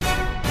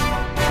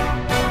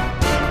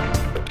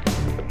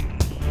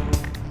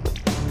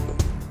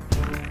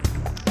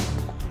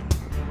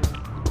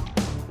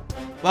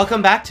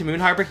Welcome back to Moon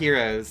Harbor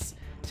Heroes.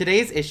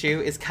 Today's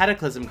issue is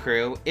Cataclysm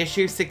Crew,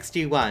 issue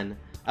 61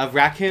 of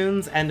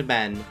Raccoons and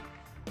Men.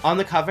 On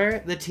the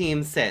cover, the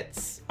team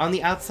sits on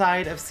the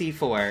outside of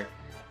C4,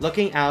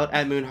 looking out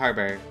at Moon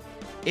Harbor.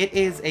 It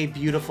is a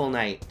beautiful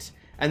night,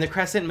 and the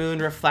crescent moon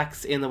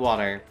reflects in the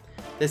water.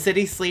 The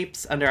city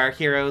sleeps under our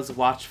heroes'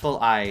 watchful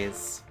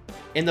eyes.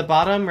 In the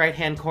bottom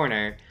right-hand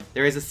corner,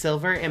 there is a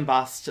silver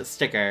embossed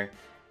sticker,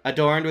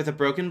 adorned with a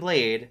broken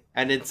blade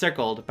and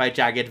encircled by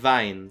jagged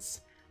vines.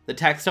 The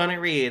text on it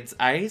reads,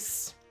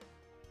 Ice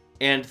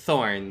and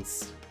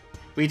Thorns.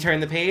 We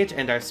turn the page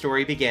and our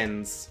story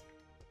begins.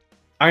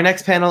 Our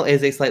next panel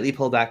is a slightly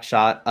pulled back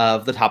shot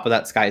of the top of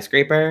that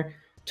skyscraper.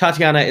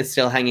 Tatiana is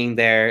still hanging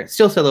there,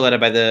 still silhouetted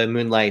by the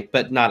moonlight,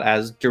 but not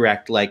as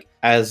direct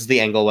as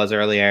the angle was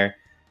earlier.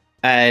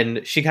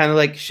 And she kind of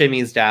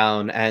shimmies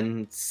down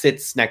and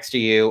sits next to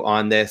you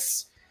on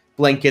this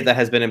blanket that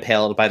has been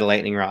impaled by the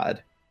lightning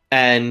rod.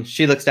 And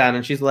she looks down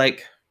and she's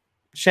like,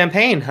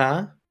 champagne,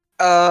 huh?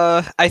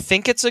 I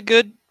think it's a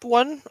good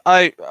one.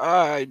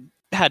 I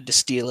had to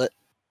steal it.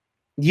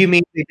 You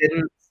mean they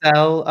didn't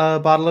sell a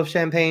bottle of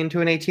champagne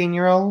to an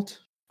 18-year-old?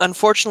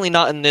 Unfortunately,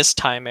 not in this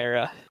time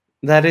era.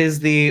 That is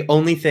the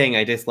only thing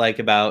I dislike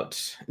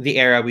about the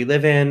era we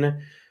live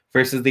in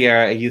versus the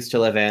era I used to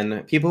live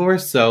in. People were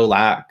so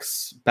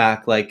lax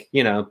back,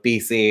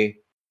 BC.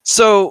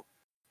 So,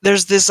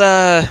 there's this,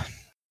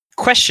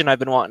 question I've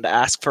been wanting to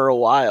ask for a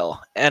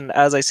while. And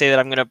as I say that,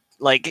 I'm gonna,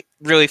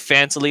 really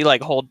fancily,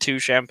 hold two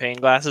champagne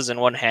glasses in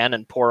one hand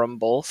and pour them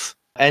both.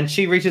 And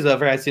she reaches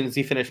over as soon as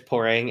you finish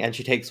pouring, and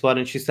she takes one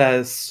and she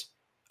says,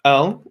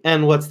 oh,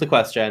 and what's the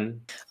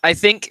question? I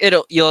think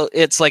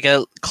it's like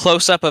a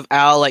close-up of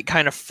Al,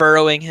 kind of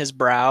furrowing his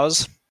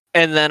brows.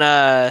 And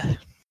then,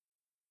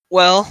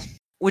 well,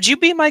 would you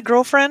be my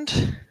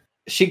girlfriend?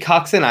 She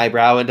cocks an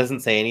eyebrow and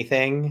doesn't say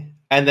anything,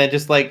 and then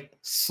just,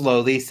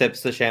 slowly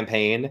sips the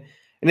champagne.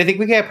 And I think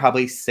we get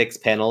probably 6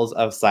 panels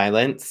of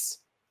silence.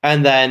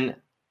 And then,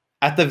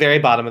 at the very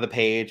bottom of the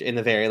page, in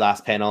the very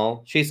last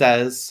panel, she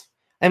says,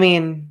 I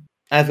mean,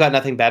 I've got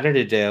nothing better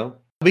to do.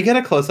 We get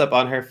a close-up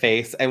on her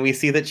face, and we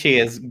see that she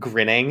is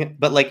grinning,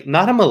 but,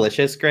 not a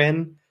malicious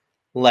grin.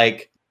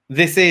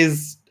 This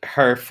is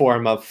her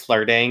form of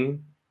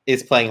flirting,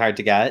 is playing hard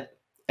to get.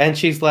 And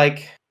she's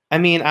like, I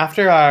mean,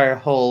 after our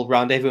whole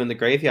rendezvous in the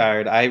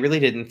graveyard, I really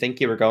didn't think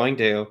you were going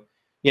to,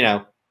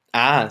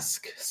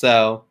 ask.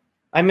 So,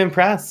 I'm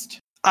impressed.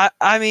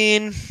 I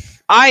mean,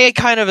 I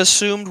kind of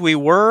assumed we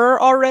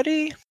were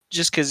already,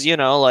 just because,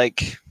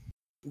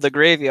 the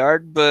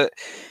graveyard, but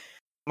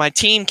my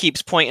team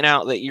keeps pointing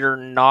out that you're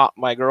not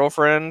my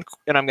girlfriend,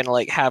 and I'm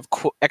going to, have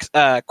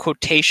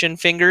quotation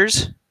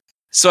fingers.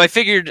 So I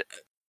figured,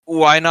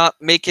 why not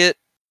make it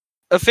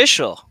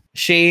official?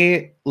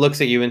 She looks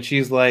at you and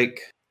she's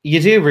like,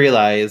 you do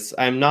realize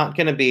I'm not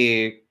going to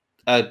be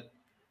a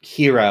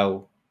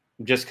hero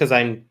just because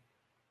I'm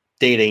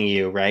dating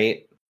you,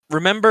 right?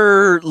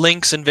 Remember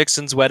Lynx and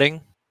Vixen's wedding?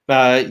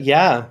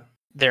 Yeah.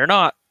 They're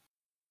not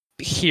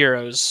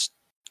heroes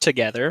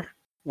together.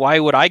 Why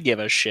would I give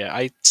a shit?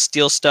 I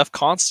steal stuff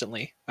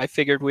constantly. I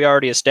figured we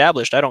already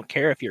established I don't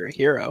care if you're a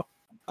hero.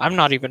 I'm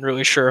not even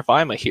really sure if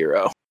I'm a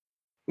hero.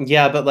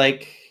 Yeah,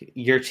 but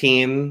your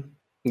team,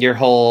 your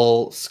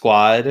whole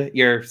squad,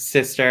 your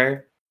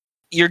sister.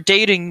 You're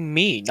dating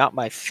me, not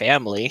my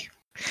family.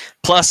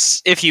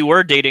 Plus, if you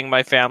were dating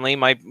my family,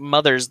 my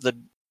mother's the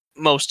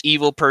most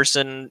evil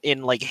person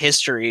in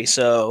history,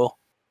 so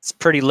it's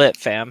pretty lit,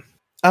 fam.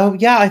 Oh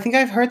yeah, I think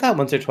I've heard that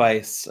once or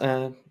twice.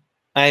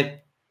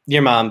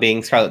 Your mom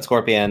being Scarlet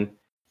Scorpion.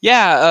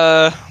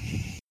 Yeah,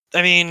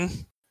 I mean,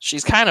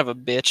 she's kind of a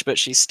bitch, but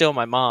she's still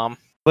my mom.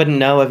 Wouldn't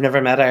know, I've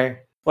never met her.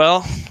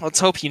 Well, let's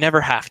hope you never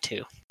have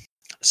to.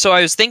 So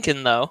I was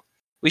thinking, though,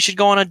 we should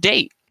go on a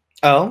date.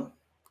 Oh?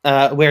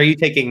 Where are you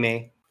taking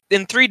me?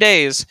 In 3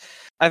 days,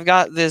 I've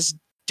got this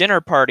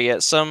dinner party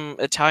at some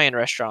Italian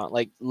restaurant,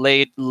 La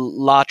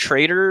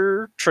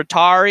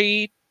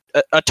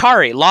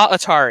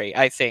Atari,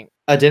 I think.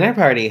 A dinner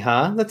party,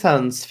 huh? That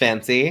sounds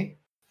fancy.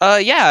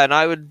 Yeah, and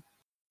I would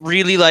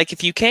really like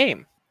if you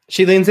came.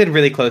 She leans in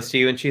really close to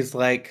you and she's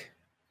like,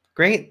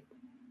 great,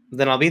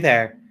 then I'll be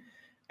there.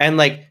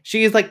 And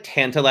she is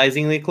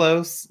tantalizingly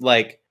close,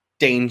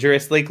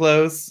 dangerously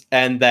close,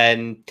 and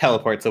then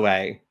teleports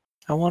away.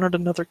 I wanted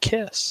another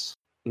kiss.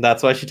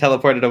 That's why she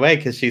teleported away,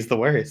 because she's the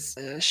worst.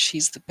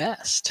 She's the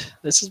best.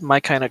 This is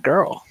my kind of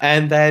girl.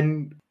 And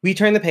then we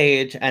turn the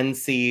page and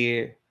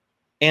see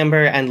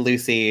Amber and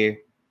Lucy.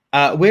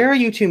 Where are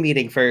you two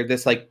meeting for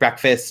this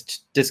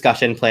breakfast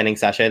discussion planning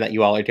session that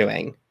you all are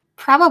doing?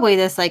 Probably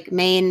this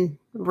main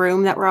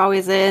room that we're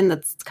always in.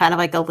 That's kind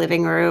of the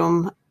living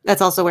room.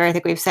 That's also where I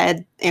think we've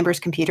said Amber's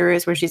computer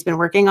is, where she's been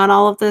working on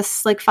all of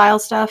this file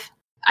stuff.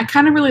 I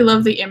kind of really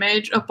love the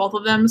image of both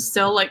of them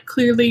still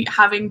clearly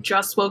having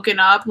just woken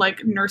up,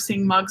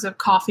 nursing mugs of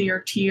coffee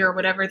or tea or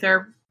whatever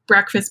their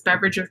breakfast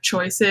beverage of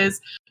choice is,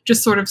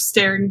 just sort of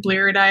staring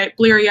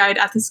bleary-eyed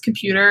at this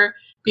computer,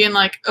 being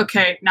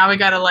okay, now we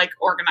gotta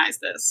organize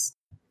this.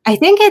 I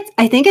think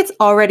it's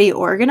already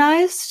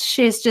organized.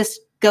 She's just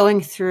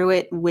going through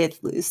it with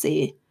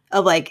Lucy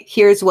of like,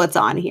 here's what's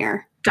on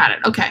here. Got it.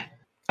 Okay.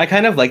 I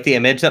kind of like the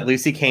image that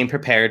Lucy came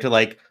prepared to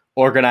like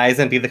organize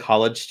and be the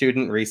college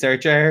student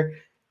researcher.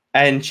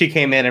 And she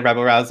came in and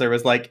Rebel Rouser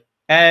was like,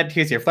 Ed,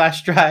 here's your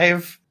flash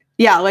drive.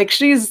 Yeah, like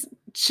she's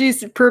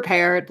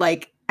prepared,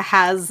 like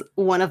has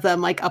one of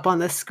them like up on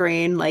the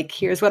screen, like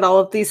here's what all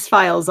of these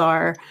files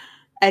are,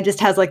 and just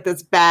has like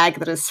this bag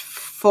that is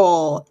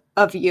full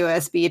of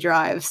USB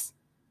drives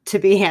to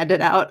be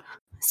handed out.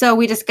 So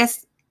we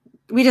discussed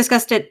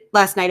it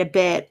last night a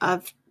bit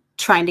of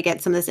trying to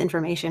get some of this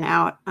information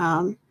out.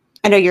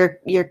 I know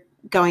you're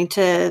going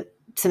to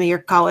some of your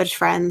college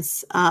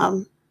friends,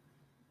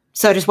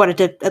 so I just wanted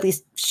to at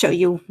least show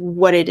you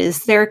what it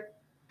is they're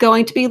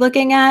going to be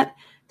looking at,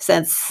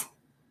 since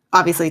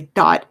obviously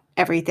not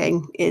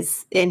everything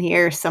is in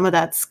here. Some of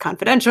that's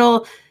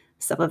confidential.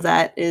 Some of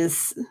that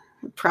is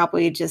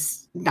probably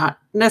just not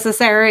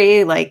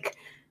necessary, like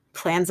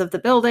plans of the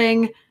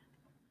building.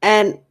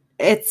 And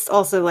it's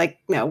also like,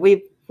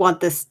 we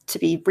want this to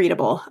be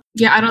readable.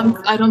 Yeah,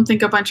 I don't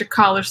think a bunch of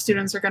college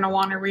students are going to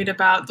want to read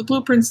about the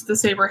blueprints of the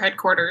Saber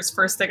headquarters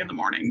first thing in the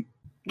morning.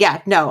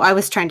 Yeah, no, I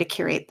was trying to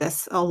curate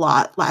this a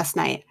lot last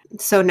night.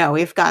 So no,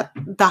 we've got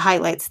the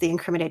highlights, the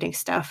incriminating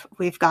stuff.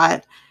 We've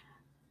got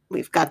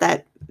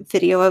that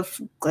video of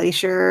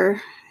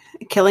Glacier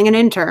killing an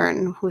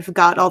intern. We've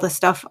got all the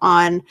stuff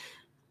on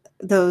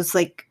those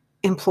like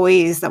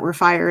employees that were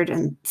fired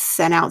and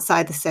sent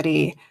outside the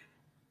city.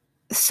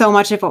 So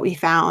much of what we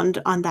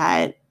found on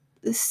that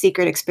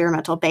secret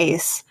experimental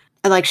base.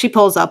 And like she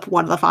pulls up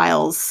one of the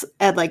files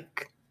and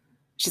like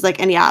she's like,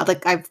 and yeah,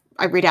 like I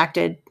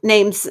redacted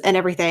names and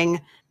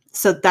everything.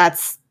 So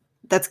that's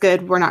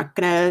good. We're not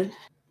gonna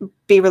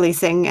be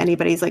releasing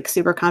anybody's like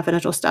super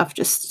confidential stuff,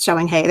 just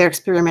showing, hey, they're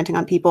experimenting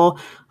on people,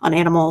 on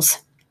animals.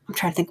 I'm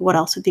trying to think what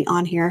else would be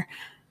on here.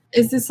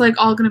 Is this like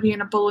all going to be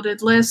in a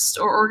bulleted list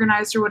or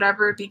organized or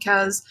whatever?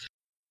 Because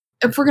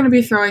if we're going to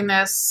be throwing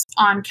this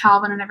on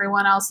Calvin and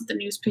everyone else at the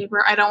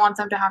newspaper, I don't want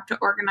them to have to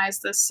organize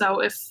this. So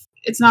if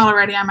it's not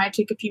already, I might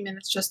take a few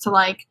minutes just to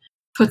like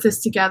put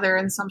this together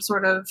in some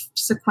sort of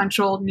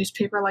sequential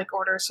newspaper-like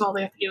order. So all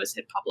they have to do is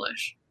hit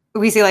publish.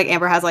 We see like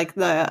Amber has like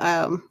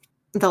the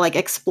like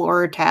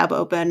Explorer tab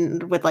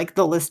open with like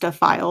the list of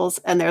files,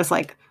 and there's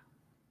like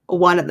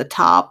one at the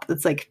top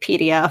that's like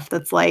PDF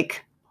that's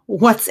like,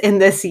 what's in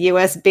this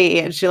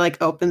USB? And she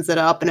like opens it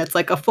up and it's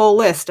like a full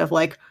list of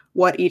like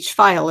what each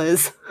file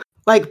is.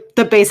 Like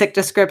the basic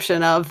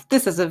description of,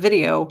 this is a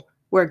video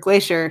where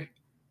Glacier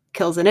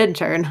kills an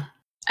intern.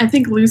 I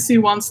think Lucy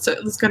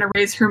is going to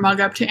raise her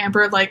mug up to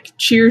Amber, like,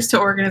 cheers to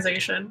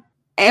organization.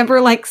 Amber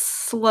like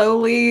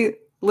slowly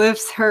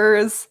lifts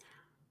hers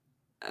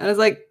and is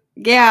like,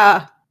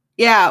 yeah,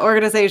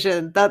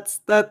 organization.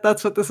 That's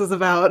what this is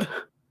about.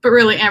 But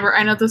really, Amber,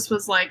 I know this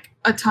was like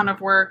a ton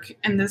of work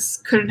and this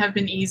couldn't have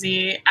been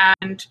easy.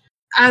 And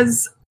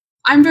as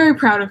I'm very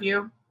proud of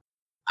you,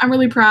 I'm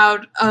really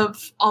proud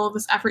of all of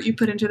this effort you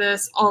put into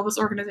this, all of this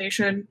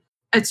organization.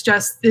 It's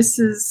just,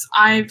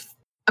 I've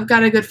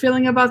got a good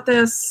feeling about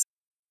this.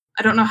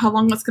 I don't know how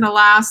long it's going to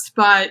last,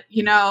 but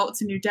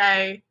it's a new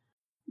day.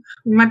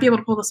 We might be able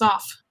to pull this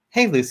off.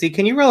 Hey, Lucy,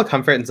 can you roll a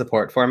comfort and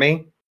support for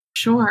me?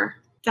 Sure.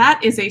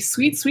 That is a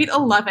sweet, sweet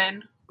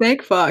 11.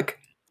 Thank fuck.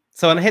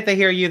 So on a hit they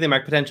hear you, they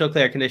mark potential,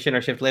 clear condition,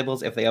 or shift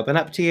labels if they open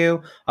up to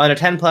you. On a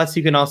 10+,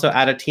 you can also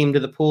add a team to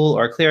the pool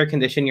or clear a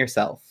condition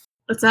yourself.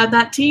 Let's add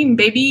that team,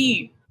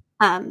 baby.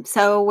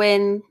 So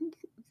when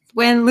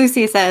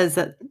Lucy says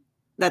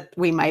that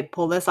we might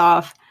pull this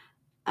off,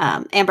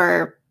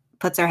 Amber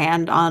puts her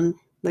hand on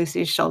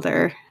Lucy's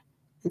shoulder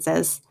and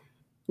says,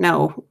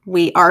 no,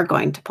 we are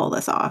going to pull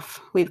this off.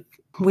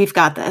 We've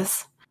got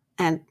this.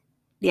 And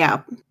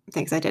yeah,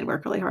 thanks. I did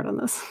work really hard on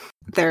this.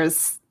 There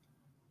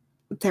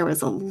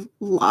was a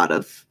lot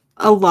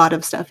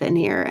of stuff in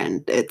here,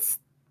 and it's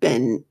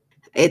been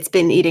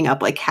eating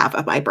up like half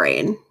of my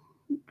brain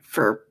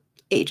for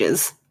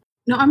ages.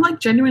 No, I'm like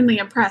genuinely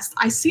impressed.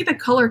 I see the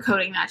color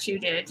coding that you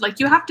did.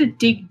 Like, you have to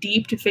dig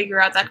deep to figure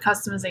out that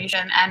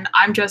customization, and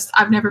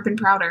I've never been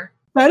prouder.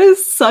 That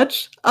is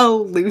such a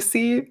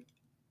Lucy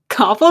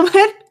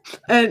compliment.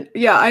 And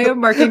yeah, I am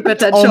marking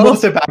potential.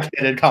 Almost a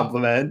backhanded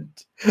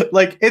compliment.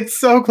 Like, it's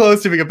so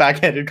close to being a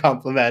backhanded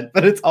compliment,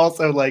 but it's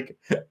also like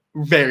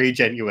very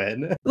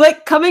genuine.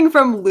 Like, coming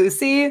from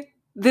Lucy,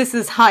 this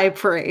is high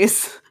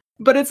praise.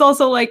 But it's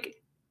also like,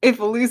 if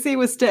Lucy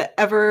was to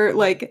ever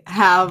like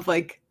have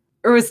like,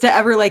 or was to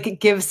ever like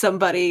give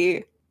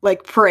somebody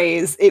like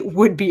praise, it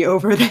would be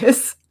over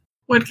this.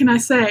 What can I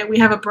say? We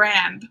have a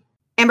brand.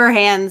 Amber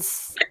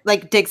Hands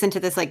like digs into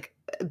this like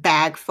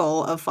bag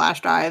full of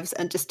flash drives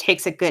and just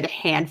takes a good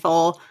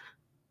handful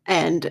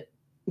and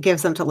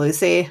gives them to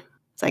Lucy.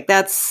 It's like,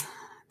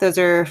 those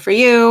are for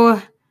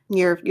you,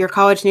 your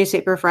college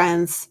newspaper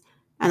friends,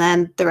 and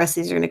then the rest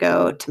of these are going to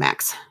go to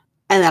Max.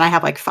 And then I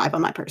have like 5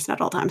 on my person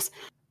at all times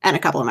and a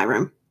couple in my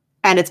room.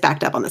 And it's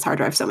backed up on this hard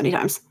drive so many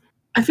times.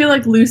 I feel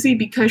like Lucy,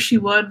 because she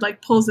would,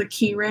 like, pulls a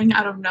key ring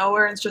out of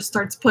nowhere and just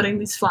starts putting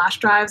these flash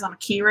drives on a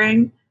key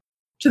ring.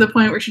 to the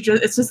point where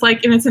it's just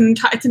like, and it's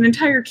an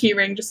entire key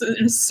ring just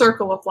in a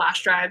circle of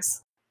flash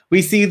drives.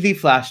 We see the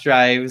flash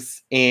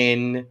drives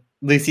in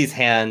Lucy's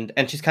hand,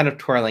 and she's kind of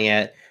twirling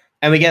it,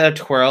 and we get a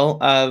twirl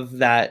of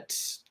that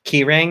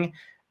key ring,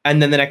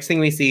 and then the next thing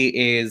we see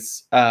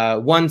is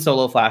one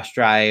solo flash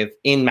drive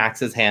in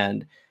Max's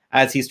hand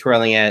as he's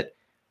twirling it,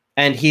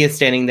 and he is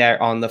standing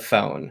there on the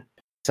phone.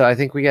 So I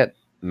think we get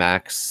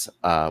Max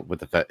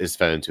with his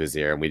phone to his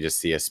ear, and we just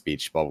see a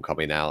speech bubble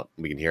coming out.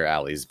 We can hear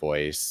Allie's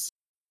voice.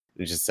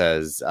 It just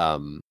says,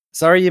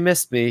 "Sorry you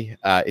missed me.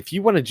 If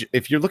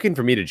you're looking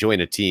for me to join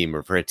a team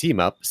or for a team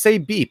up, say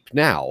beep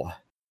now."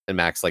 And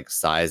Max like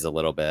sighs a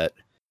little bit.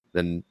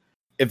 Then,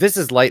 "If this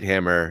is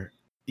Lighthammer,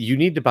 you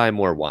need to buy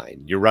more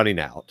wine. You're running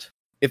out.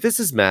 If this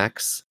is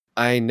Max,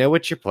 I know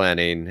what you're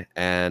planning,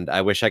 and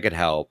I wish I could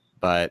help,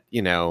 but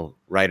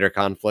writer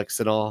conflicts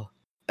and all."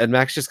 And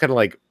Max just kind of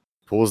like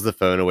pulls the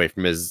phone away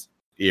from his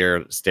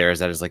ear,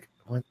 stares at it, is like,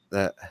 "What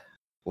the,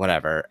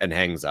 whatever," and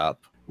hangs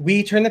up.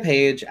 We turn the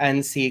page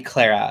and see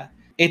Clara.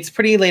 It's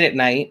pretty late at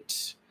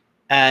night,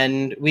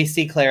 and we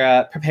see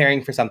Clara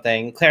preparing for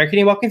something. Clara, can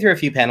you walk me through a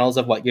few panels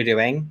of what you're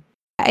doing?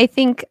 I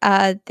think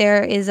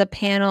there is a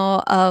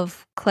panel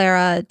of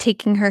Clara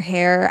taking her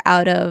hair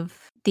out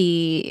of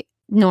the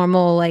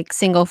normal, like,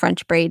 single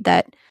French braid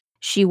that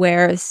she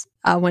wears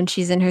when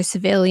she's in her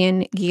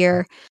civilian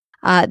gear.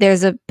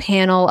 There's a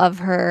panel of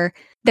her.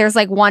 There's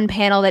like one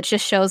panel that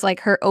just shows like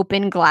her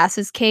open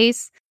glasses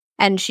case,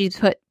 and she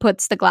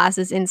puts the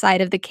glasses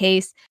inside of the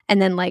case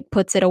and then like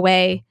puts it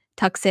away,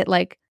 tucks it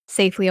like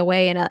safely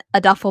away in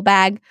a duffel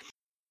bag.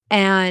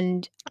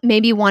 And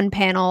maybe one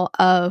panel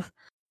of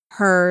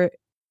her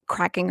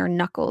cracking her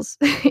knuckles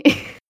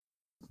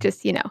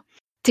just,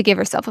 to give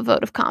herself a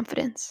vote of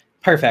confidence.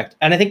 Perfect.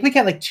 And I think we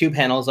get like two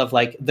panels of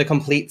like the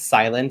complete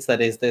silence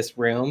that is this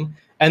room,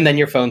 and then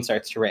your phone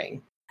starts to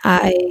ring.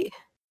 I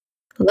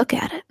look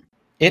at it.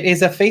 It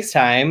is a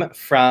FaceTime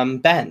from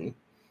Ben,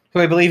 who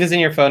I believe is in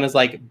your phone as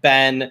like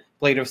Ben,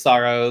 Blade of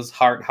Sorrows,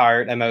 heart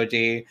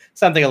emoji,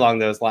 something along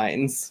those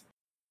lines.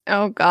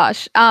 Oh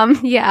gosh.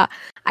 Yeah.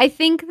 I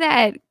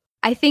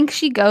think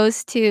she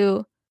goes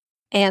to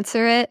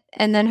answer it,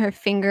 and then her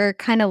finger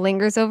kind of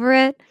lingers over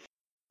it,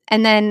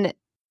 and then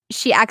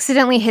she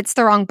accidentally hits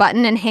the wrong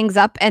button and hangs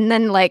up, and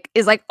then like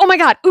is like, "Oh my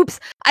god, oops,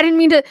 I didn't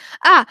mean to,"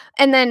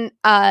 and then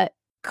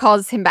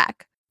calls him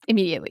back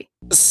immediately.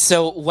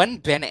 So when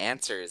Ben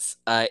answers,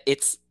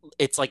 it's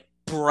like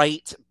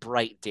bright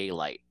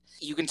daylight.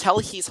 You can tell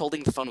he's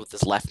holding the phone with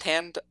his left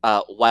hand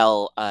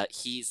while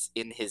he's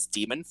in his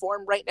demon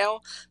form right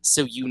now,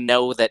 so you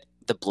know that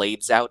the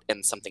blade's out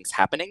and something's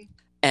happening.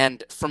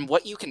 And from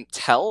what you can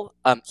tell,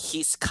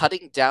 he's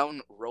cutting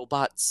down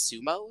robot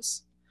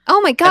sumos. Oh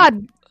my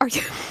god, are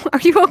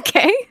you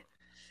okay?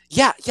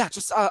 Yeah,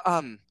 just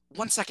 1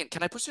 second.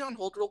 Can I put you on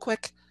hold real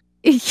quick?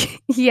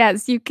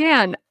 Yes, you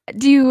can.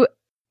 Do you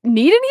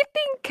need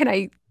anything? Can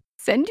I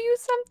send you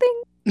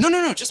something?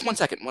 No, just 1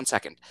 second.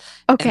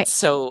 Okay. And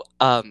so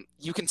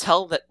you can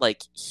tell that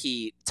like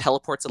he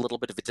teleports a little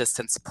bit of a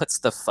distance, puts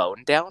the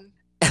phone down,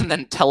 and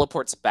then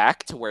teleports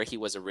back to where he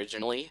was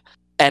originally.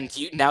 And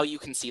now you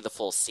can see the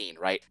full scene,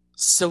 right?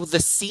 So the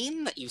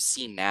scene that you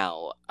see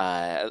now,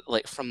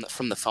 like from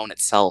the phone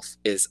itself,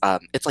 is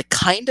it's like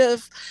kind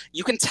of,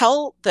 you can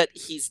tell that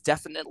he's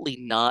definitely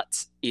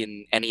not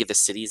in any of the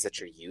cities that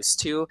you're used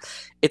to.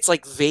 It's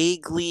like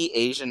vaguely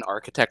Asian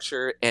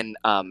architecture, and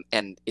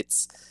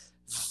it's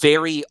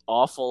very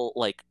awful,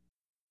 like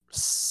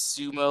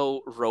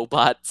sumo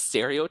robot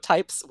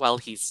stereotypes while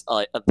he's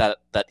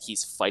that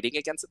he's fighting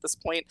against at this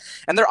point.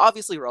 And they're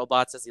obviously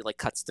robots as he like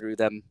cuts through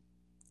them.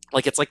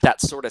 Like it's like that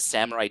sort of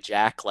Samurai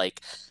Jack, like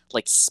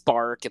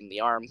spark, and the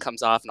arm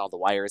comes off and all the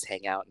wires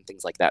hang out and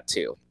things like that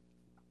too.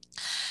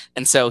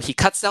 And so he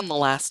cuts down the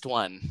last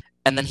one,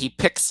 and then he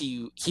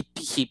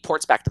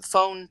ports back to the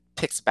phone,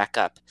 picks it back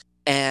up,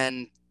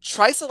 and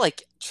tries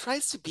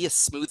to be as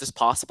smooth as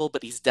possible,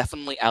 but he's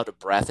definitely out of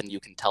breath, and you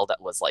can tell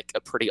that was like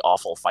a pretty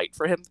awful fight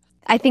for him.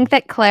 I think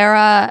that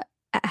Clara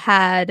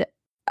had,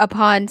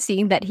 upon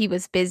seeing that he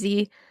was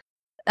busy,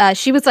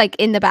 she was like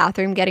in the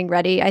bathroom getting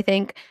ready, I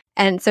think.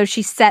 And so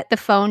she set the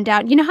phone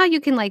down. You know how you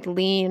can like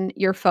lean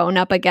your phone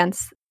up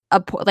against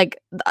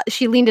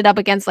she leaned it up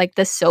against like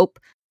the soap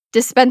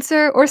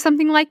dispenser or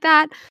something like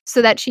that,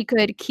 so that she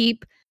could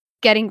keep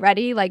getting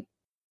ready. Like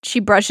she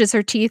brushes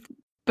her teeth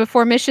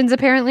before missions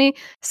apparently.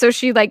 So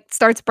she like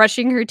starts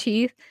brushing her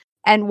teeth,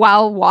 and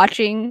while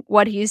watching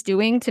what he's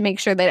doing to make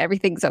sure that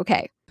everything's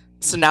okay.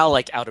 So now,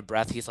 like out of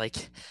breath, he's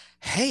like,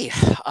 "Hey,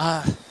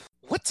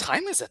 what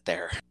time is it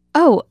there?"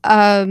 Oh,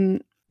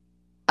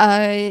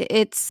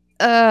 it's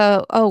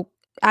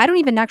I don't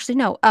even actually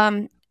know.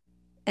 And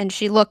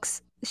she like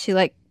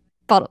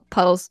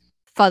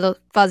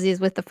fuzzies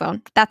with the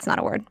phone. That's not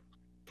a word.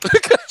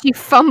 She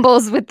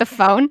fumbles with the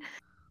phone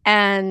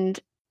and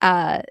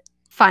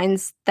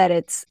finds that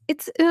it's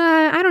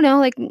I don't know,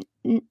 like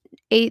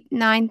 8,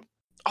 9.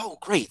 Oh,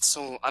 great.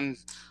 So am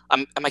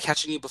I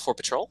catching you before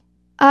patrol?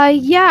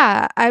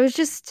 Yeah, I was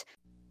just,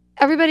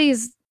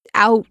 everybody's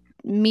out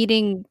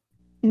meeting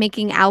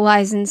making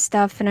allies and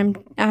stuff, and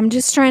I'm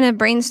just trying to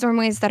brainstorm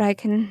ways that I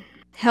can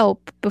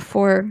help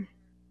before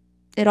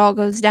it all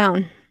goes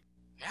down.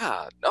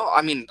 Yeah. No,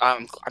 I mean,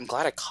 I'm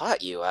glad I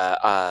caught you.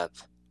 I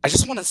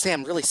just want to say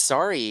I'm really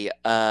sorry.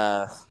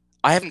 I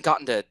haven't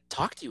gotten to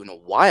talk to you in a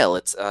while.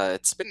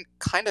 It's been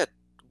kind of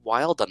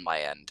wild on my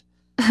end.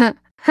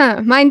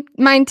 Huh,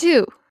 mine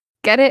too.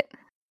 Get it?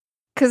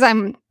 Cuz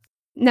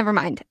never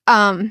mind.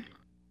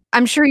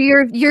 I'm sure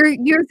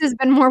yours has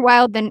been more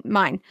wild than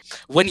mine.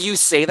 When you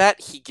say that,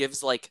 he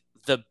gives like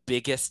the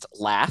biggest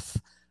laugh,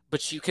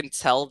 but you can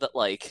tell that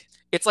like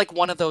it's like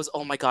one of those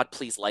 "oh my god,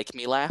 please like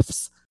me"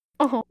 laughs.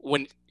 Oh,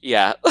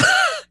 Yeah.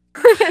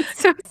 that's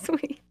so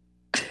sweet.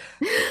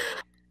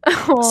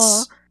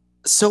 Oh,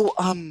 So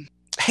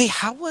hey,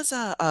 how was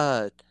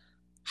the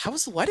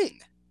wedding?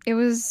 it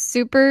was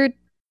super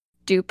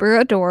duper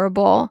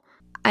adorable.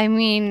 I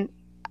mean,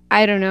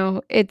 I don't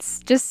know. It's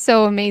just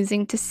so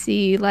amazing to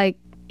see like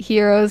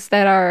heroes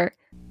that are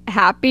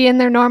happy in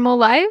their normal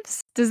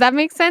lives. Does that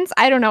make sense?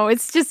 I don't know.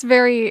 It's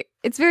very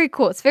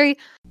cool. It's very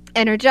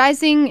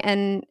energizing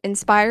and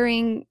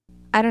inspiring.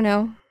 I don't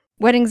know.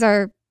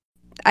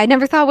 I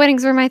never thought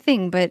weddings were my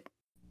thing, but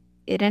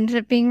it ended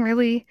up being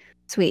really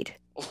sweet.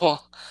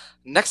 Well,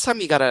 next time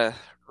you gotta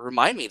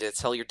remind me to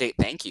tell your date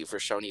thank you for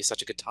showing you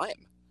such a good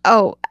time.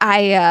 Oh,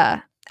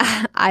 I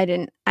I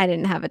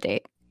didn't have a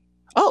date.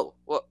 Oh,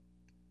 well,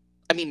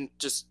 I mean,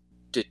 just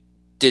did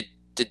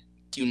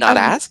you not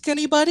Um, ask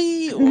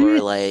anybody or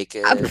like?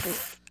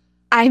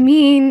 I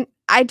mean,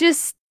 I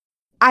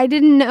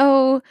didn't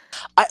know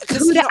Because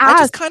who to I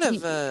ask.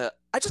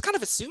 just kind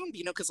of assumed,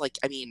 because like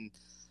I mean,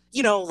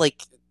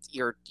 like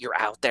you're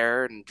out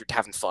there and you're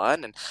having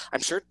fun, and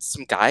I'm sure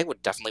some guy would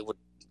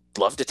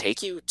love to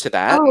take you to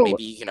that, and Oh,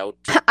 maybe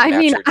I match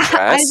mean, your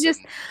dress.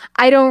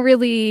 I don't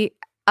really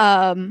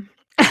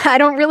I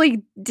don't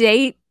really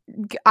date.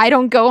 I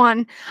don't go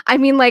on. I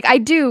mean, like I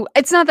do.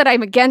 It's not that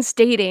I'm against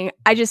dating.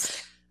 I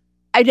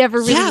never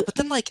really. Yeah, but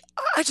then like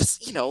I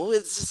just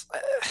it's just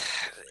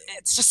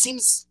it just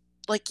seems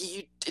like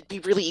it'd be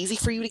really easy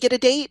for you to get a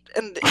date,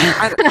 and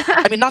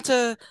I mean not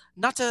to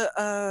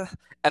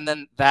and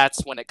then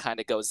that's when it kind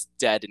of goes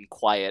dead and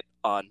quiet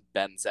on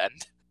Ben's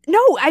end.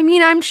 No, I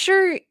mean, I'm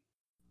sure.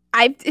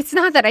 It's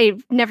not that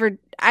I've never.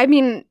 I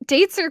mean,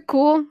 dates are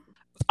cool.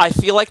 I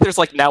feel like there's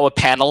like now a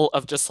panel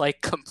of just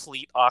like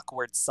complete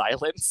awkward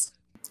silence.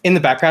 In the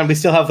background, we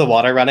still have the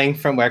water running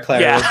from where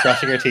Clara Yeah. was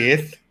brushing her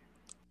teeth.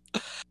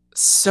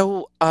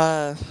 So,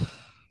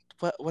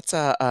 what's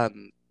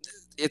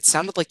it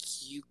sounded like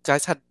you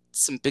guys had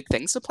some big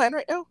things to plan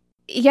right now?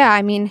 Yeah,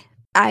 I mean,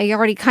 I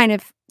already kind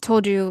of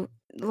told you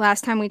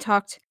last time we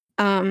talked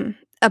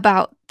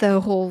about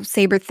the whole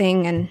saber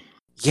thing, and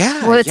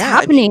Yeah, well, it's yeah.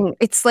 happening.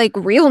 It's like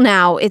real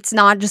now. It's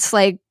not just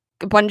like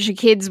a bunch of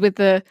kids with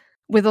a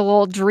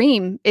little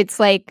dream. It's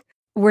like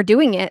we're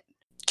doing it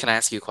Can I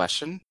ask you a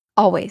question?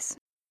 always.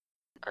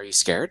 Are you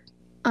scared?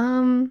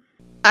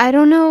 I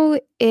don't know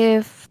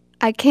if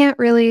I can't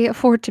really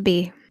afford to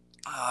be.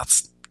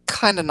 That's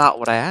kind of not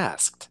what I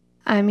asked.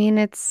 I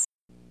mean,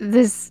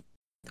 this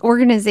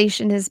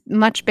organization is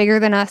much bigger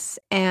than us,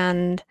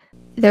 and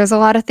there's a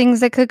lot of things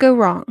that could go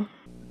wrong.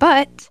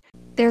 But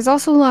there's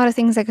also a lot of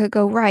things that could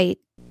go right,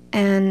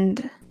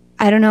 and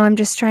I don't know, I'm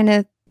just trying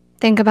to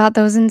think about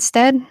those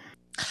instead.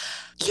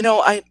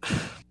 I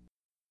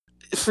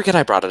forget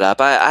I brought it up.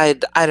 I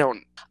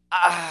don't.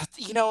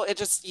 It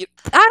just.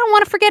 I don't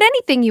want to forget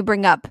anything you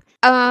bring up.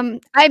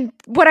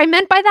 What I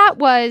meant by that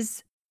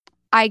was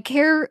I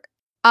care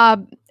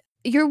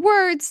your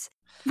words.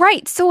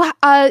 Right. So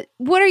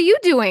what are you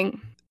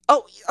doing?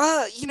 Oh,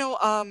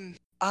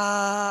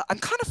 I'm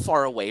kind of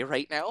far away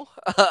right now.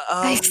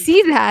 I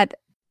see that.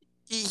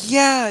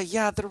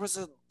 Yeah. There was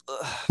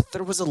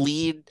a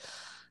lead.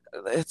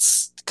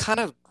 It's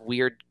kind of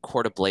weird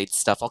Court of Blades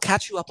stuff. I'll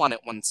catch you up on it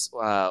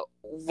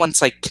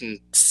once I can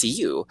see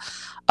you.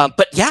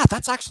 But yeah,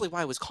 that's actually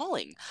why I was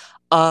calling.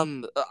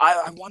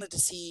 I wanted to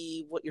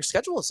see what your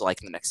schedule is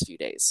like in the next few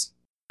days.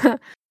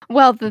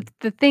 Well,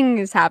 the thing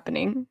is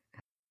happening.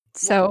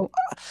 So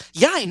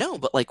Yeah, I know,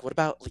 but like, what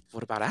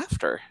about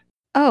after?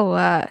 oh,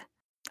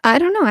 I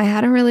don't know. I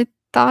hadn't really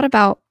thought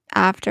about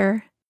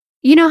after.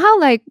 You know how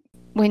like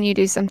when you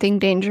do something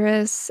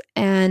dangerous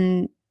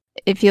and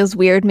it feels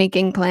weird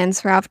making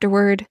plans for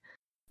afterward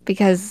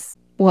because,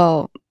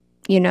 well,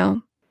 you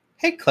know.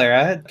 Hey,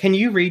 Clara, can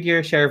you read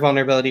your share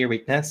vulnerability or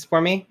weakness for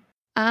me?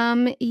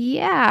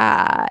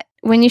 Yeah.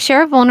 When you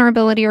share a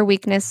vulnerability or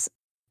weakness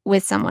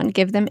with someone,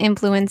 give them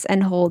influence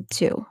and hold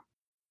 2.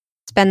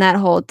 Spend that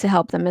hold to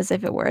help them as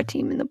if it were a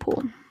team in the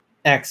pool.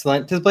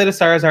 Excellent. Does Blade of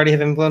Stars already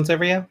have influence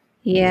over you?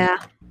 Yeah.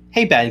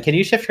 Hey, Ben, can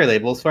you shift your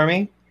labels for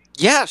me?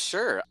 Yeah,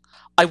 sure.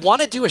 I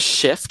want to do a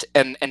shift,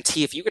 and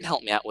T, if you can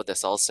help me out with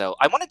this also.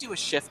 I want to do a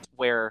shift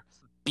where,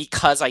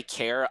 because I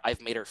care,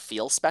 I've made her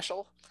feel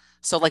special.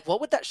 So, like,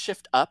 what would that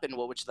shift up, and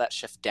what would that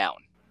shift down?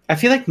 I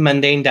feel like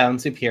mundane down,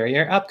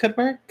 superior up could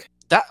work.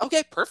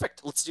 Okay,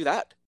 perfect. Let's do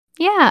that.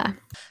 Yeah.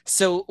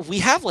 So we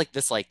have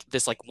this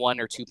 1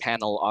 or 2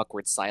 panel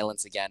awkward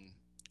silence again,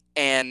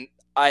 and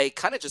I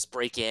kind of just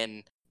break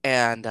in.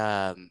 and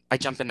I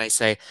jump in and I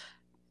say,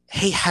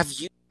 "Hey, have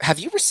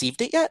you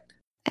received it yet?"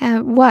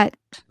 What?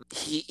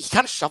 He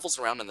kind of shuffles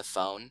around on the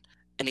phone,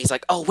 and he's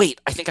like, "Oh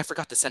wait, I think I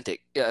forgot to send it.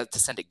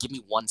 Give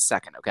me 1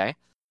 second, okay?"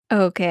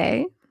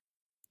 Okay.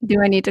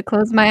 Do I need to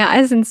close my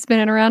eyes and spin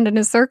it around in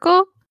a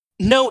circle?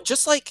 No,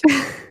 just like,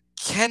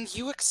 can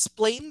you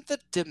explain the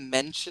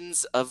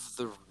dimensions of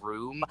the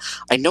room?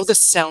 I know this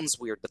sounds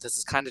weird, but this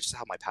is kind of just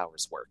how my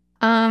powers work.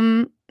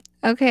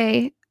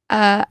 Okay.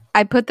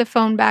 I put the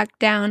phone back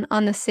down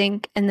on the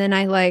sink and then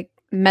I like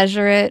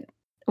measure it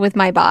with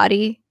my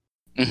body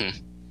Mm-hmm.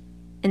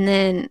 and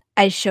then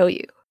I show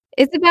you.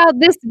 It's about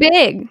this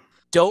big.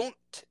 Don't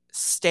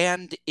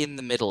stand in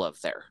the middle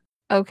of there.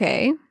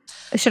 Okay.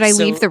 Should I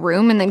leave So- the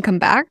room and then come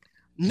back?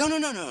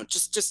 No.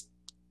 Just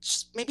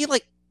maybe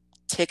like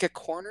take a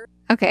corner.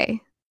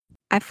 Okay.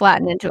 I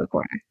flatten into a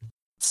corner.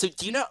 So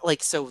do you know,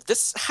 like, so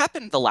this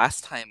happened the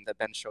last time that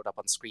Ben showed up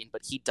on screen,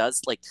 but he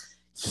does like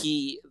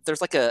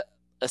there's like a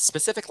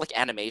specific like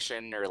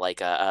animation or like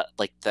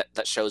like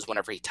that shows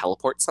whenever he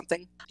teleports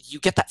something. You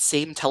get that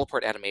same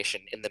teleport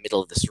animation in the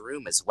middle of this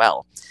room as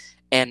well,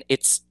 and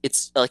it's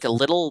like a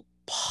little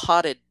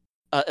potted.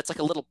 It's like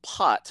a little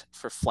pot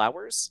for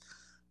flowers,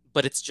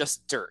 but it's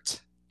just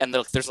dirt, and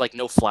there's like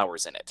no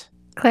flowers in it.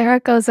 Clara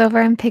goes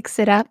over and picks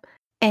it up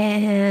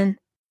and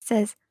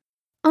says,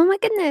 "Oh my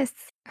goodness."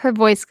 Her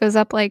voice goes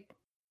up like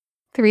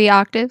 3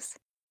 octaves.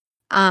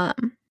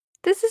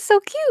 This is so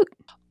cute.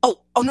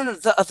 Oh no,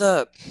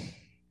 the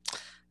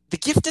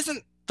gift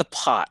isn't the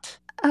pot.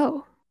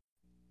 Oh.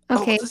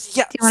 Okay. Oh,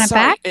 yeah. Do you want it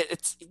sorry. back?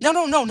 It's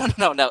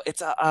no.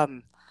 It's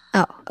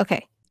Oh,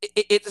 okay.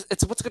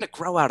 it's what's gonna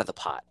grow out of the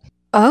pot.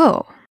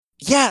 Oh.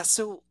 Yeah.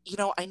 So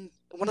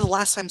one of the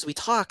last times we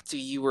talked,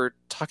 you were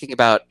talking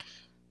about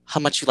how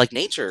much you like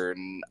nature,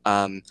 and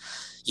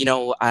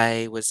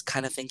I was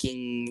kind of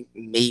thinking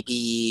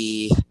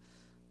maybe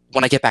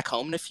when I get back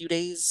home in a few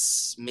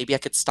days, maybe I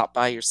could stop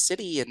by your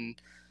city and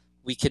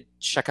we could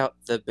check out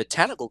the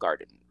botanical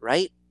garden,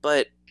 right?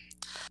 But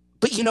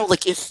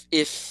like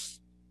if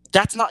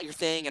that's not your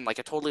thing, and like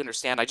I totally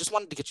understand, I just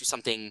wanted to get you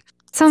something.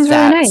 Sounds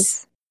really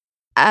That's-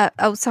 nice.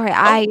 Oh, sorry.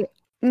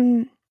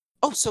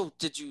 Oh, so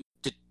did you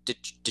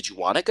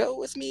want to go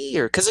with me,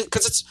 or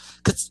because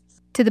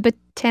To the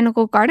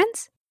botanical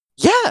gardens?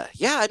 yeah.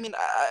 I mean,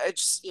 I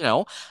just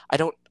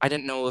I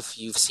didn't know if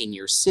you've seen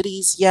your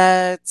cities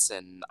yet,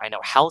 and I know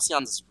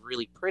Halcyon's is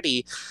really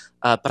pretty,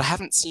 but I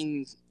haven't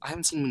seen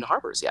Moon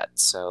Harbors yet.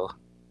 So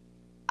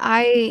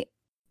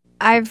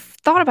I've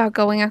thought about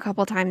going a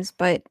couple times,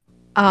 but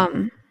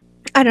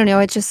I don't know,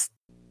 it just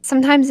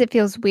sometimes it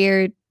feels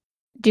weird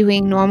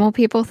doing normal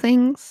people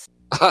things.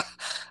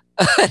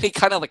 and he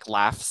kind of like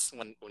laughs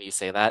when you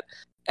say that,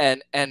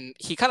 and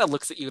he kind of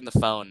looks at you in the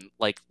phone,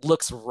 like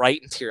looks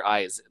right into your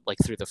eyes, like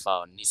through the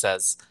phone. He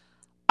says,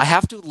 "I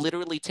have to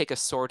literally take a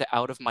sword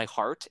out of my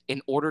heart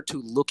in order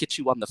to look at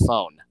you on the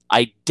phone.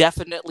 I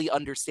definitely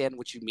understand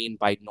what you mean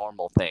by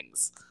normal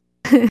things."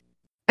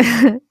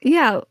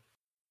 Yeah.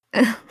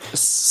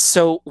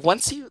 So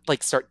once you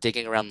like start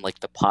digging around like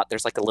the pot,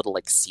 there's like a little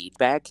like seed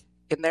bag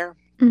in there,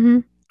 Mm-hmm.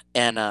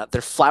 and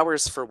they're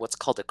flowers for what's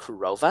called a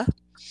kurova.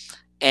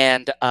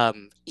 And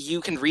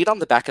you can read on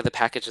the back of the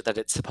package that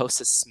it's supposed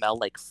to smell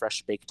like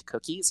fresh baked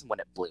cookies when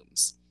it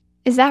blooms.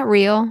 Is that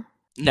real?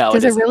 No,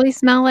 Does it isn't. really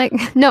smell like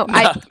No,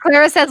 No.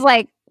 Clara says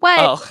like, "What?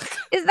 Oh,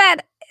 Is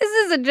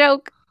this a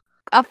joke?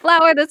 A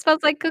flower that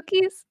smells like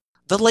cookies?"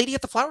 the lady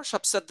at the flower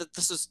shop said that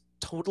this is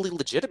totally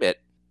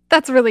legitimate.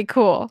 That's really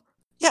cool.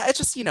 Yeah, it's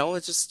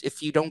just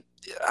if you don't,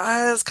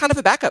 it's kind of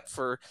a backup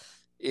for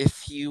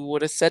if you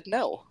would have said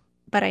no.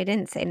 But I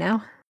didn't say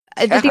no.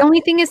 The Yeah.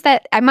 only thing is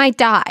that I might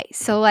die.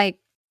 So like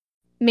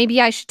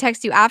maybe I should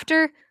text you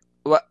after.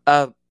 What?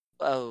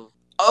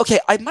 Okay,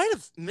 I might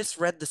have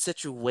misread the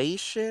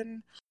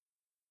situation.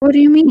 What do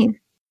you mean?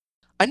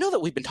 I know that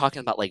we've been talking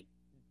about like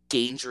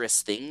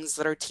dangerous things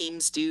that our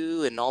teams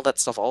do and all that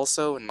stuff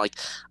also, and like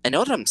I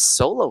know that I'm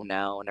solo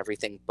now and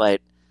everything,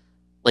 but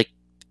like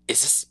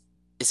is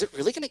it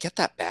really gonna get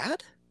that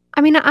bad?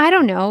 I mean, I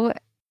don't know.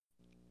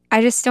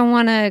 I just don't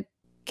want to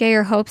get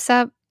your hopes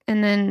up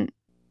and then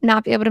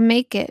not be able to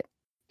make it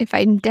if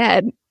I'm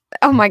dead.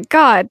 Oh my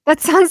god,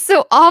 that sounds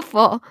so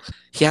awful.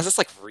 He has this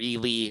like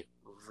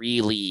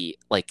really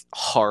like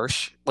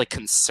harsh, like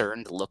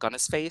concerned look on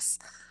his face.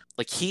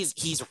 Like he's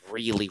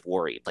really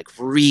worried, like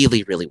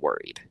really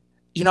worried.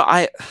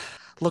 I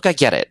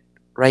get it,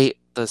 right?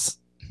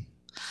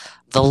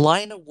 The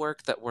line of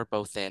work that we're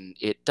both in,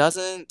 it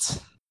doesn't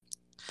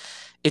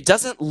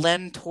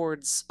lend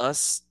towards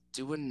us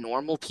doing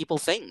normal people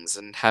things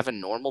and having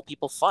normal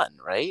people fun,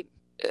 right?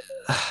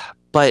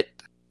 But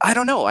I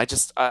don't know.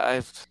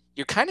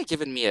 You're kind of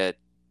giving me a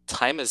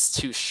time is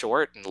too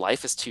short and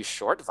life is too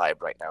short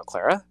vibe right now,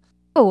 Clara.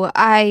 Oh,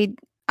 I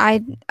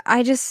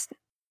just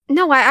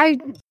no,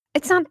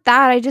 it's not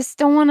that. I just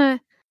don't want to.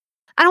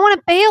 I don't want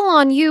to bail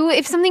on you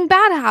if something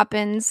bad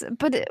happens.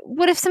 But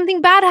what if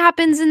something bad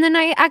happens and then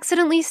I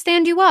accidentally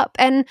stand you up?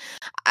 And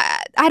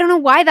I don't know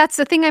why that's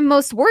the thing I'm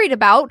most worried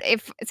about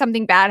if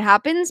something bad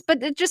happens.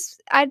 But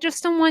I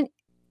just don't want.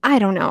 I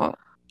don't know.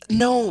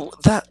 No,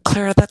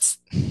 Clara, that's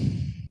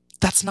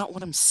not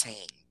what I'm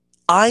saying.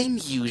 I'm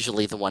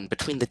usually the one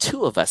between the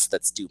two of us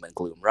that's doom and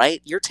gloom, right?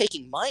 You're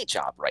taking my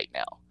job right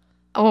now.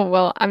 Oh,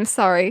 well, I'm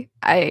sorry.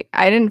 I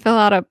didn't fill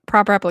out a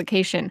proper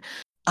application.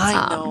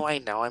 I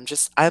know.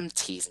 I'm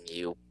teasing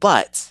you.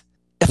 But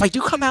if I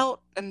do come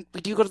out and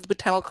we do go to the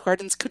Botanical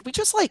Gardens, could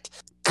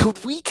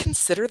we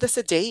consider this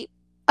a date?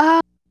 I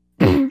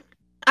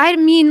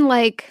mean,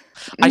 like...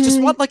 I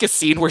just want, like, a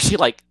scene where she,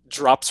 like,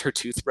 drops her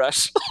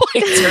toothbrush,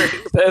 like, during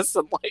this,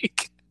 and,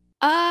 like...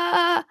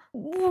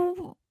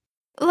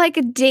 like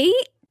a date?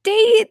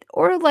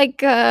 Or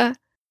like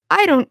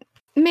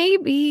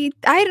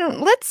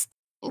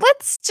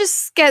let's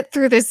just get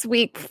through this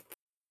week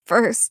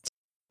first.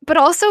 But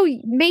also,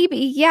 maybe,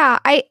 yeah,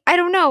 I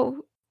don't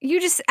know.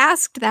 You just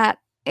asked that,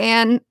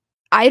 and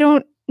I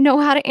don't know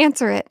how to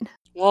answer it.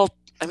 Well,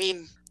 I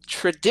mean,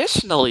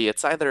 traditionally,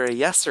 it's either a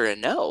yes or a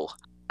no.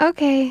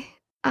 Okay.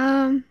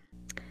 That's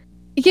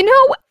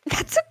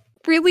a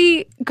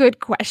really good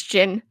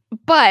question,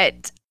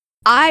 but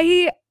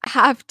I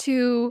have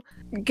to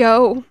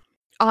go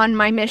on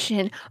my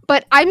mission.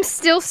 But I'm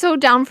still so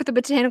down for the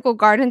Botanical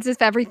Gardens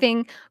if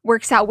everything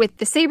works out with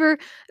the saber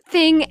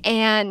thing,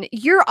 and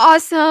you're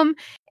awesome,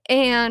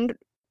 and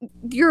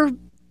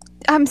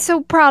I'm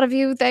so proud of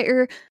you that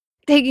you're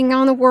taking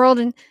on the world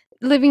and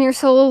living your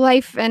solo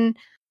life and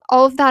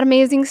all of that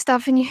amazing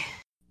stuff, and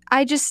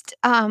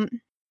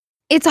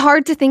it's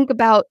hard to think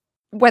about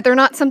whether or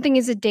not something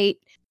is a date.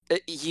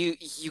 You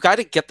got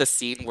to get the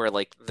scene where,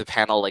 like, the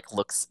panel, like,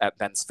 looks at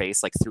Ben's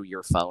face, like, through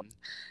your phone,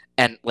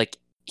 and, like,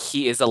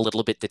 he is a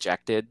little bit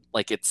dejected.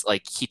 Like, it's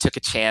like he took a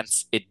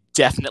chance. It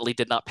definitely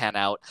did not pan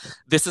out.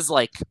 This is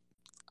like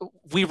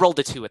we rolled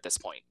a 2 at this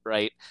point,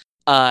 right?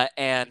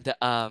 And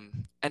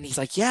he's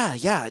like,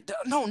 yeah,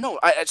 no.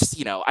 I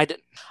just, I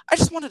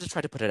just wanted to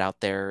try to put it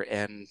out there,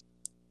 and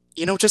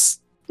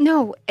just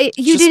No,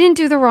 you didn't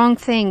do the wrong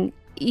thing.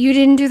 You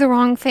didn't do the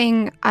wrong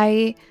thing.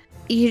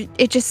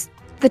 It just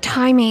the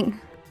timing.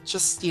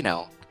 Just,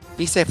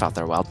 be safe out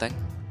there, Wild Thing.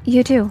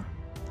 You too.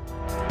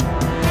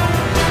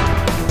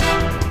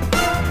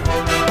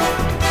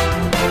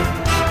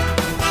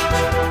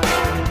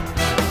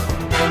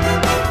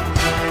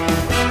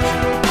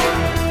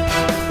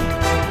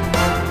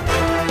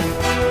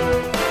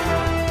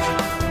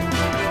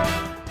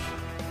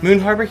 Moon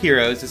Harbor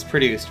Heroes is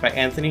produced by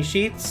Anthony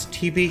Sheets,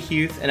 TP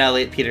Huth, and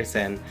Elliot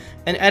Peterson,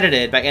 and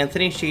edited by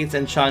Anthony Sheets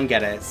and Sean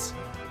Geddes.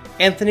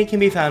 Anthony can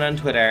be found on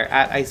Twitter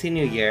at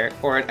IcyNewYear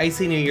or at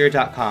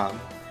IcyNewYear.com.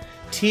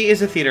 T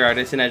is a theater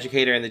artist and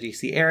educator in the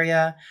DC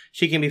area.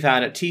 She can be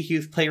found at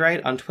thuth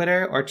playwright on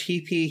Twitter or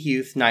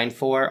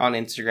tphuth94 on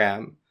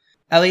Instagram.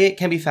 Elliot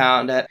can be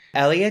found at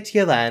Elliot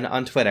Ylen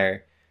on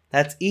Twitter.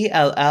 That's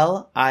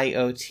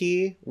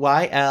ELLIOTYLEN.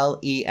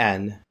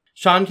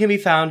 Sean can be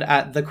found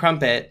at The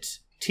Crumpit,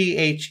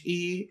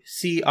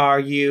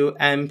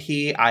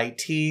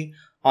 TheCrumpit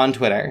on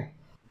Twitter.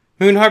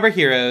 Moon Harbor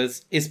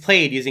Heroes is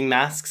played using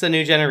Masks: A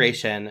New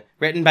Generation,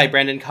 written by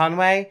Brendan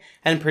Conway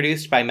and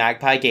produced by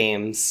Magpie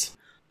Games.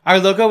 Our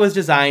logo was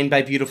designed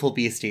by Beautiful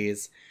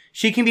Beasties.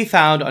 She can be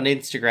found on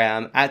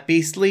Instagram at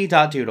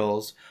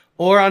beastly.doodles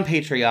or on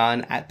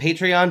Patreon at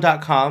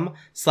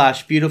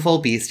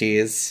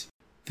patreon.com/beautifulbeasties.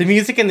 The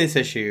music in this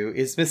issue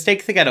is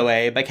Mistake the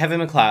Getaway by Kevin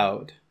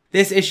MacLeod.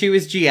 This issue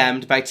is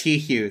GM'd by T.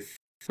 Huth.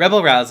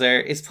 Rebel Rouser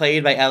is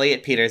played by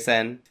Elliot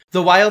Peterson.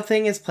 The Wild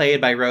Thing is played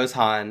by Rose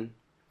Hahn.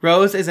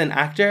 Rose is an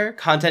actor,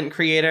 content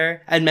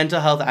creator, and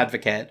mental health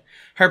advocate.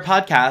 Her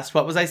podcast,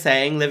 What Was I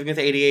Saying? Living with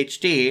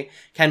ADHD,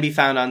 can be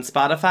found on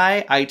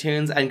Spotify,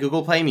 iTunes, and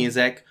Google Play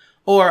Music,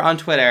 or on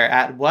Twitter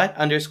at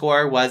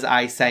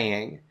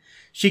what_was-I-saying.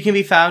 She can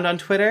be found on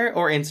Twitter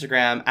or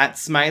Instagram at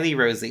Smiley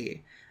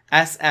Rosie.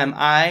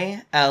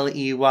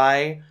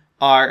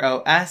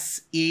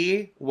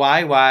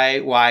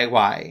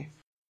 SmileyRoseYYY.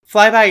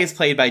 Flyby is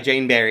played by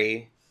Jane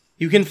Barry.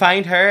 You can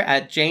find her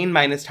at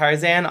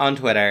Jane-Tarzan on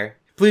Twitter.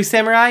 Blue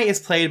Samurai is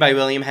played by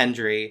William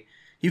Hendry.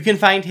 You can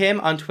find him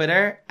on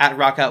Twitter at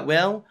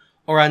RockoutWill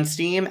or on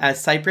Steam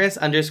as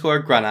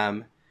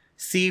Cypress_Grunham.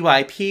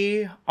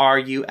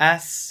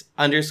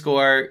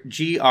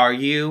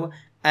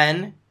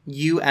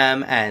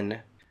 CYPRUS_GRUNUMN.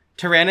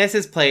 Tyrannus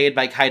is played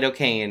by Kaido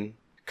Kane.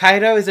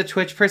 Kaido is a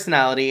Twitch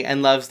personality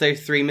and loves their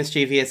 3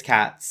 mischievous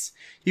cats.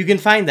 You can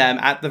find them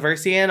at The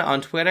Versian on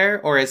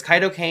Twitter or as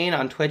Kaido Kane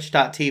on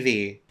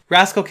twitch.tv.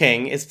 Rascal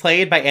King is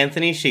played by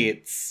Anthony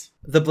Sheets.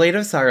 The Blade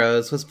of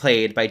Sorrows was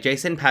played by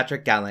Jason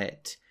Patrick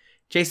Gallett.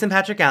 Jason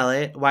Patrick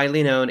Gallett,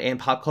 widely known in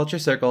pop culture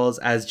circles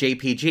as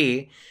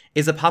JPG,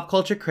 is a pop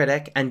culture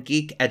critic and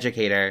geek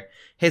educator.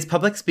 His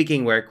public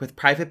speaking work with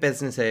private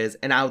businesses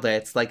and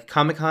outlets like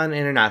Comic-Con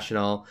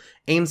International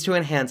aims to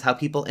enhance how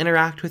people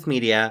interact with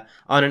media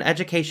on an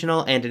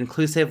educational and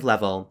inclusive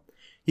level.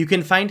 You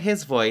can find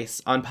his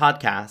voice on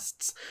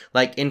podcasts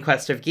like In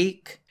Quest of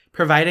Geek,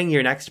 Providing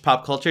Your Next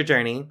Pop Culture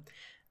Journey,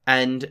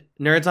 and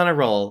Nerds on a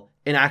Roll,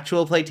 an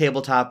actual play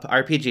tabletop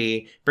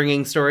RPG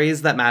bringing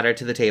stories that matter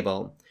to the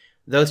table.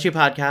 Those 2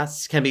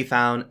 podcasts can be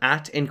found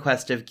at In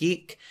Quest of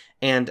Geek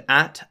and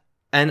at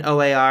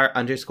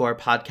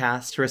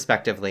NOAR_podcast,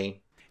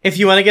 respectively. If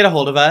you want to get a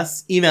hold of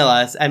us, email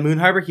us at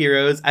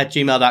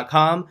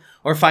moonharborheroes@gmail.com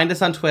or find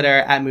us on Twitter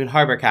at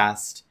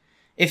moonharborcast.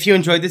 If you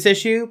enjoyed this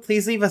issue,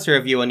 please leave us a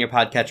review on your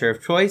podcatcher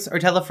of choice or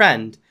tell a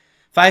friend.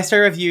 5-star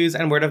reviews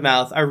and word of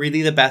mouth are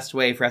really the best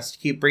way for us to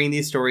keep bringing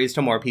these stories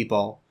to more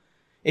people.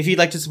 If you'd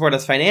like to support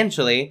us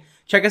financially,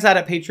 check us out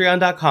at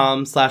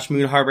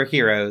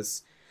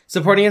patreon.com/moonharborheroes.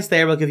 Supporting us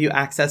there will give you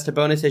access to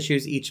bonus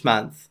issues each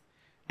month.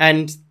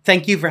 And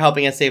thank you for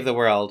helping us save the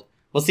world.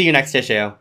 We'll see you next issue.